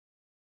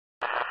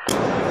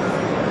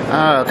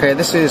Okay,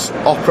 this is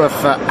Opera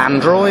for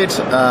Android.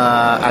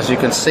 As you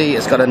can see,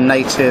 it's got a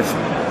native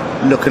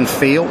look and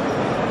feel.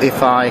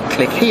 If I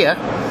click here,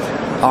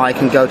 I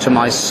can go to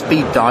my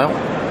speed dial.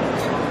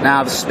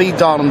 Now, the speed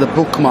dial and the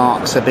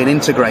bookmarks have been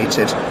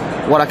integrated.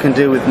 What I can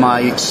do with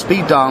my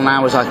speed dial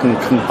now is I can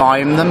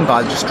combine them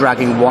by just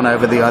dragging one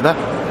over the other.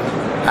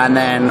 And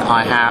then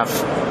I have...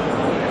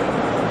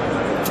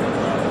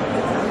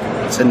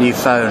 It's a new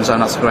phone, so I'm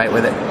not so great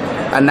with it.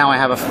 And now I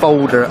have a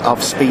folder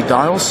of speed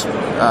dials,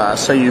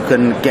 so you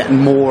can get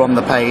more on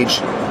the page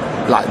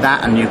like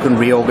that, and you can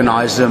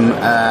reorganize them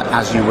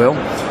as you will.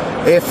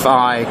 If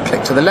I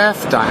click to the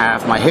left, I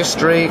have my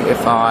history.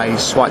 If I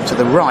swipe to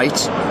the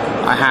right,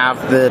 I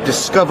have the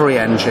discovery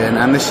engine,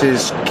 and this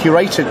is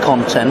curated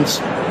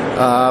content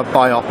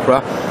by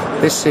Opera.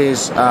 This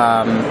is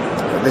the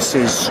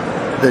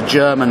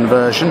German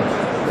version.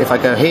 If I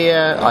go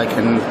here, I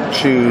can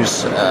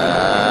choose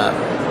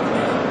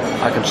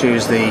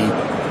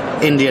the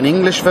Indian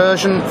English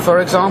version,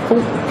 for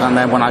example, and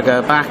then when I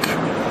go back,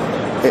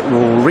 it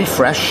will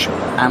refresh,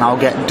 and I'll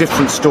get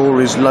different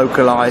stories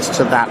localized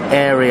to that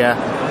area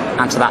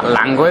and to that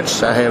language.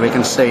 So here we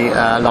can see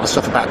a lot of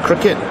stuff about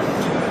cricket.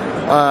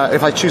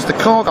 If I choose the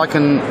cog, I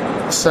can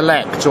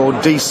select or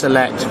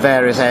deselect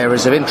various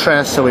areas of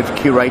interest. So we've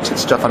curated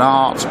stuff on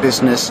arts,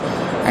 business,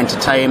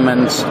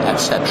 entertainment,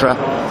 etc.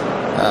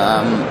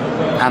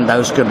 And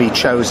those can be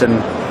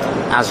chosen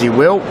as you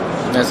will.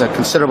 There's a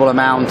considerable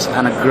amount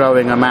and a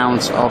growing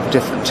amount of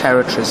different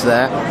territories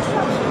there.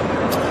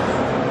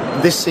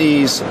 This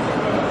is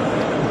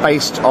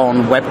based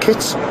on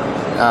Webkit,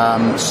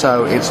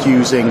 so it's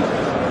using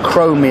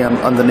Chromium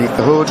underneath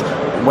the hood,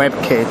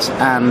 Webkit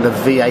and the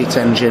V8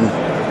 engine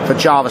for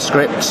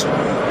JavaScript,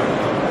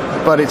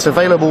 but it's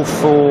available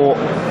for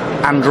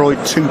Android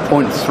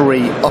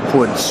 2.3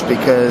 upwards,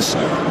 because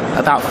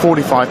about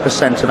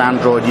 45% of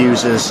Android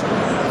users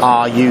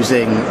are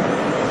using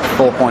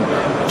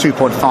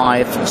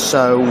 2.5,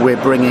 so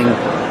we're bringing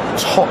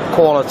top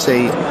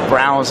quality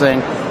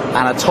browsing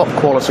and a top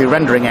quality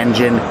rendering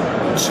engine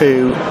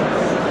to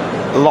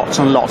lots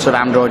and lots of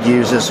Android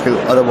users who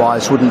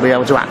otherwise wouldn't be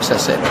able to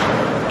access it.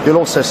 You'll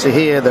also see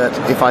here that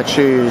if I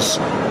choose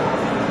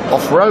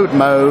off-road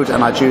mode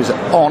and I choose it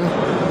on,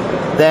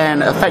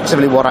 then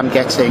effectively what I'm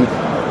getting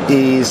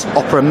is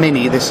Opera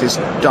Mini. This is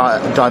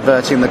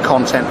diverting the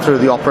content through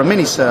the Opera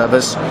Mini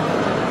servers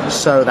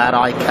so that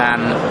I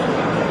can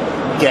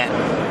get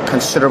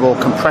considerable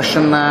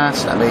compression there.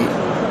 So let me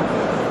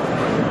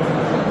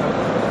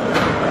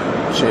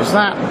choose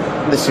that.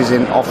 This is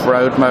in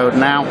off-road mode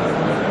now.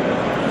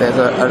 There's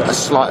a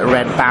slight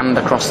red band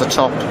across the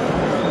top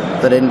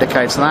that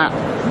indicates that.